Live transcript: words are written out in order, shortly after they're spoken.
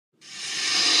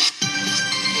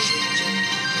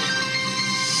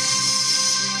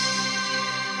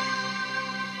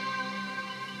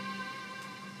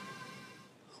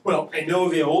Well, I know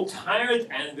we're all tired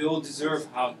and we all deserve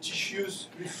our tissues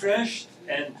refreshed,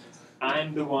 and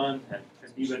I'm the one, and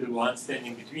we were the one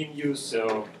standing between you,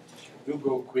 so we'll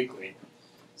go quickly.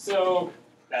 So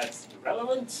that's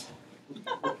irrelevant.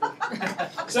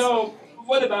 So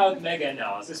what about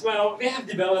mega-analysis? Well, we have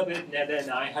developed it, Neda and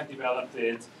I have developed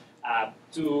it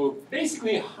to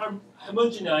basically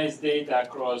homogenize data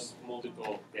across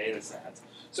multiple data sets.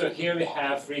 So here we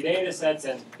have 3 data sets,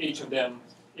 and each of them,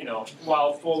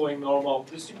 while following normal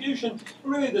distribution,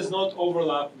 really does not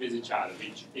overlap with each other,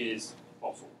 which is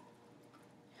awful.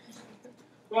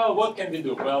 Well, what can we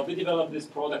do? Well, we developed this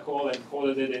protocol and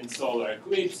coded it in solar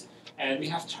eclipse, and we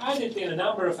have tried it in a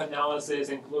number of analyses,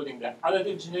 including the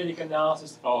additive genetic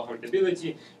analysis, of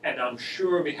heritability, and I'm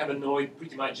sure we have annoyed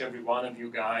pretty much every one of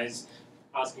you guys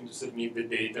asking to submit the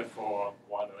data for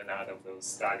one or another of those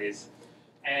studies.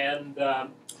 And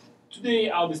today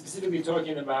I'll be specifically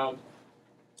talking about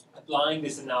applying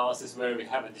this analysis where we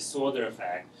have a disorder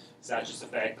effect, such as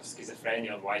effect of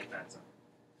schizophrenia on white matter.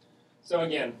 So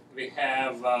again, we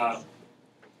have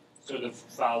sort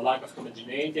of lack of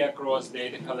homogeneity across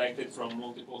data collected from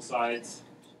multiple sites.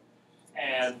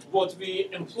 And what we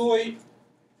employ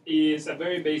is a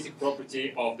very basic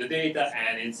property of the data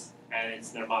and its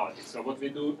normality. So what we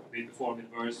do, we perform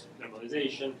inverse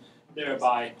normalization,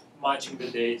 thereby matching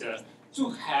the data to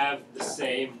have the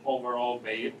same overall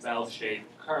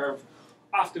bell-shaped curve,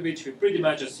 after which we pretty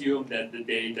much assume that the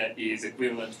data is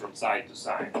equivalent from side to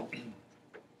side.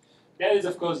 That is,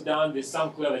 of course, done with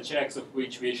some clever checks of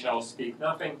which we shall speak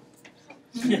nothing.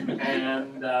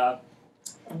 And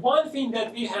one thing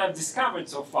that we have discovered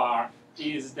so far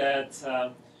is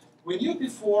that when you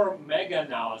perform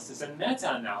mega-analysis and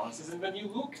meta-analysis, and when you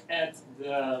look at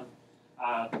the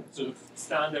sort of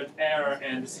standard error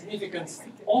and the significance,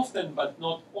 often but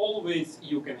not always,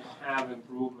 you can have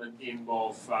improvement in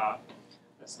both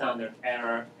standard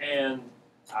error and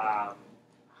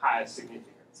higher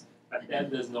significance. But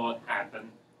that does not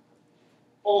happen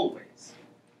always.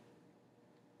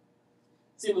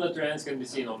 Similar trends can be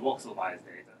seen on voxel-wise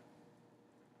data.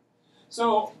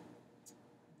 So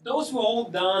those were all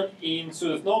done in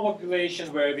sort of normal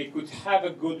population where we could have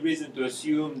a good reason to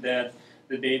assume that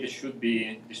the data should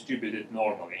be distributed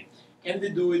normally. Can we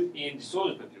do it in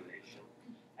disordered population?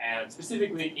 And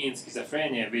specifically in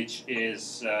schizophrenia, which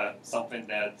is something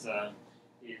that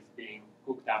is being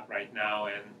cooked up right now,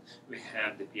 and we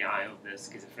have the PI of the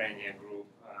schizophrenia group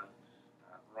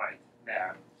right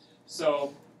there.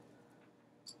 So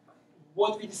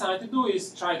what we decided to do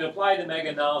is try to apply the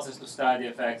mega-analysis to study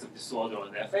effects of disorder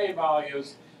on the FA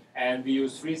values, and we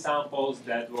used 3 samples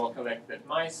that were collected at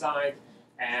my site,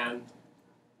 and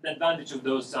the advantage of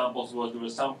those samples was there were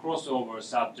some crossover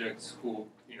subjects who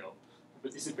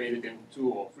participated in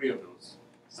 2 or 3 of those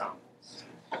samples.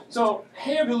 So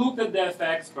here we looked at the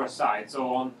effects per site.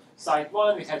 So on site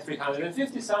 1 we had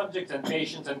 350 subjects, and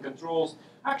patients and controls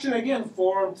actually again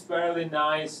formed fairly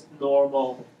nice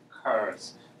normal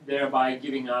curves, thereby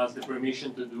giving us the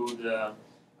permission to do the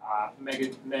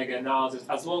mega analysis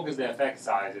as long as the effect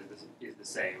size is the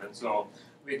same. And so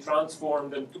we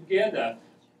transformed them together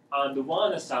under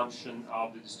one assumption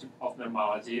of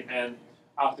normality, and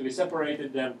after we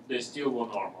separated them, they still were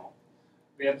normal.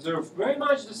 We observed very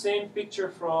much the same picture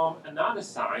from another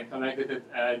site, connected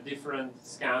at a different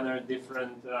scanner,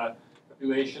 different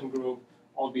population group,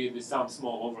 albeit with some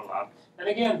small overlap. And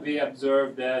again, we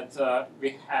observed that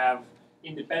we have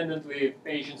independently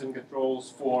patients and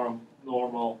controls form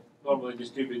normally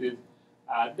distributed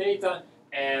data,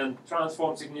 and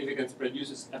transform significance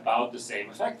produces about the same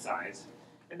effect size.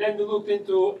 And then we looked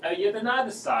into yet another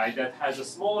site that has a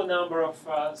smaller number of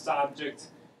subjects,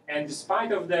 and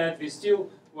despite of that, we still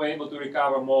were able to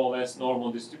recover more or less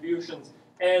normal distributions,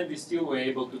 and we still were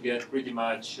able to get pretty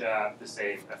much the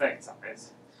same effect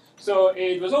size. So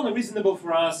it was only reasonable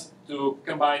for us to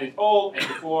combine it all and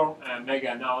perform a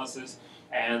mega-analysis,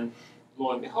 and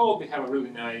lo and behold, we have a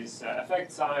really nice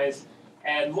effect size.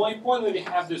 And more importantly, we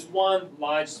have this one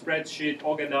large spreadsheet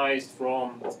organized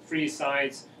from 3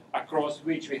 sites across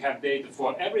which we have data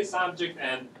for every subject,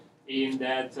 and in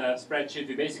that spreadsheet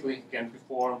we basically can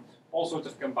perform all sorts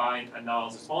of combined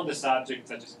analysis on the subject,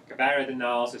 such as covariate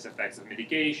analysis, effects of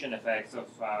medication, effects of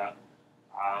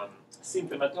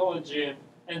symptomatology,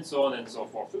 and so on and so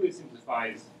forth. Really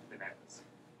simplifies the methods.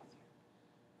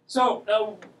 So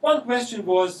one question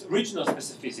was regional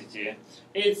specificity.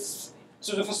 It's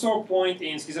sort of a sore point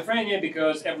in schizophrenia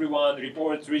because everyone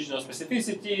reports regional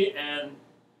specificity, and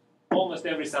almost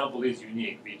every sample is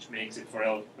unique, which makes it for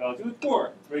relatively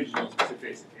poor regional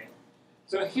specificity.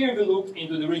 So here we look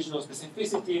into the regional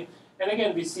specificity, and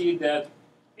again we see that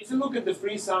if you look at the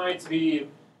 3 sites, we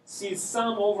see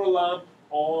some overlap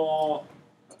or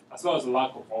as well as a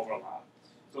lack of overlap.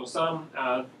 So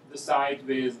the site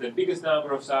with the biggest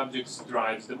number of subjects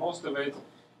drives the most of it.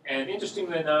 And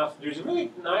interestingly enough, there's a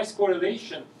really nice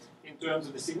correlation in terms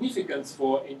of the significance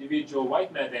for individual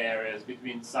white matter areas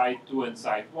between site 2 and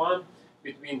site 1,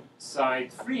 between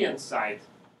site 3 and site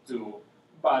 2,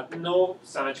 but no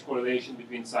such correlation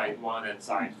between site 1 and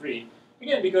site 3.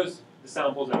 Again, because the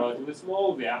samples are relatively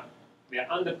small, we are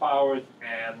underpowered,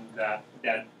 and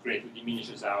that greatly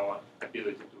diminishes our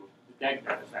ability to detect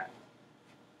that effect.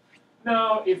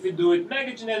 Now, if we do it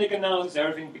mega-genetic analysis,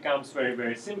 everything becomes very,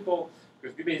 very simple,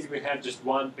 because we basically have just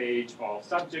one page of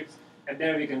subjects, and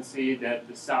there we can see that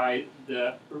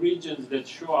the regions that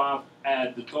show up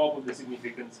at the top of the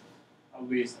significance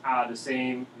list are the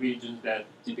same regions that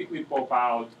typically pop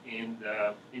out in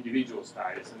the individual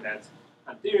studies, and that's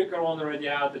anterior corona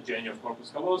radiata, genius of corpus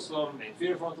callosum,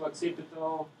 inferior frontal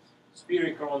occipital,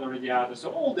 superior corona radiata, so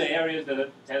all the areas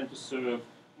that tend to serve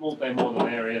multimodal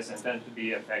areas and tend to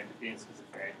be affected in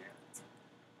schizophrenia.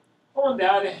 On the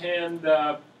other hand,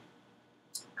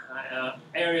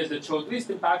 areas that showed least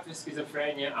impact with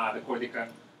schizophrenia are the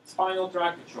corticospinal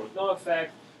tract, which showed no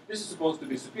effect. This is supposed to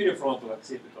be superior frontal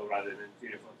occipital rather than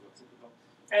inferior frontal occipital.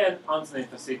 And uncinate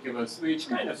fasciculus, which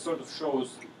kind of sort of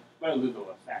shows very little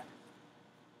effect.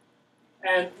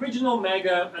 And regional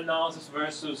mega-analysis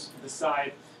versus the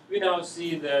site, we now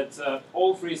see that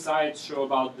all three sites show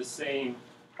about the same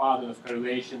pattern of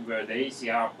correlation where the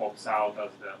ACR pops out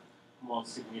as the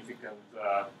most significant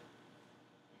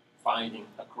finding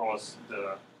across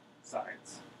the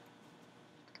sites.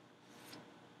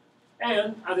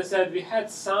 And as I said, we had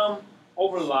some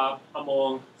overlap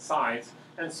among sites,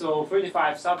 and so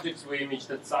 35 subjects were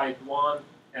imaged at site 1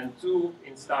 and 2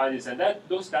 in studies, and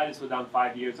those studies were done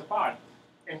 5 years apart.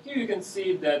 And here you can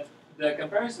see that the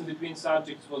comparison between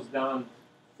subjects was done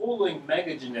following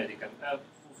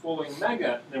following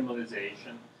mega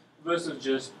normalization versus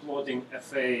just plotting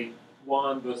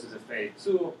FA1 versus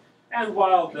FA2. And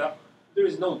while there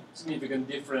is no significant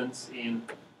difference in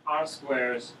R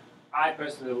squares, I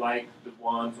personally like the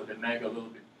one for the mega a little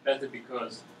bit better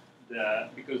because the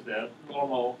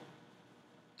normal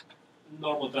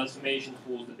transformation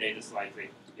pulls the data slightly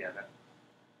together.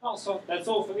 Also, that's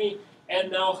all for me. And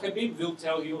now Habib will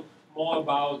tell you more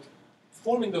about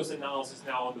performing those analyses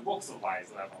now on the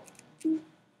voxel-wise level.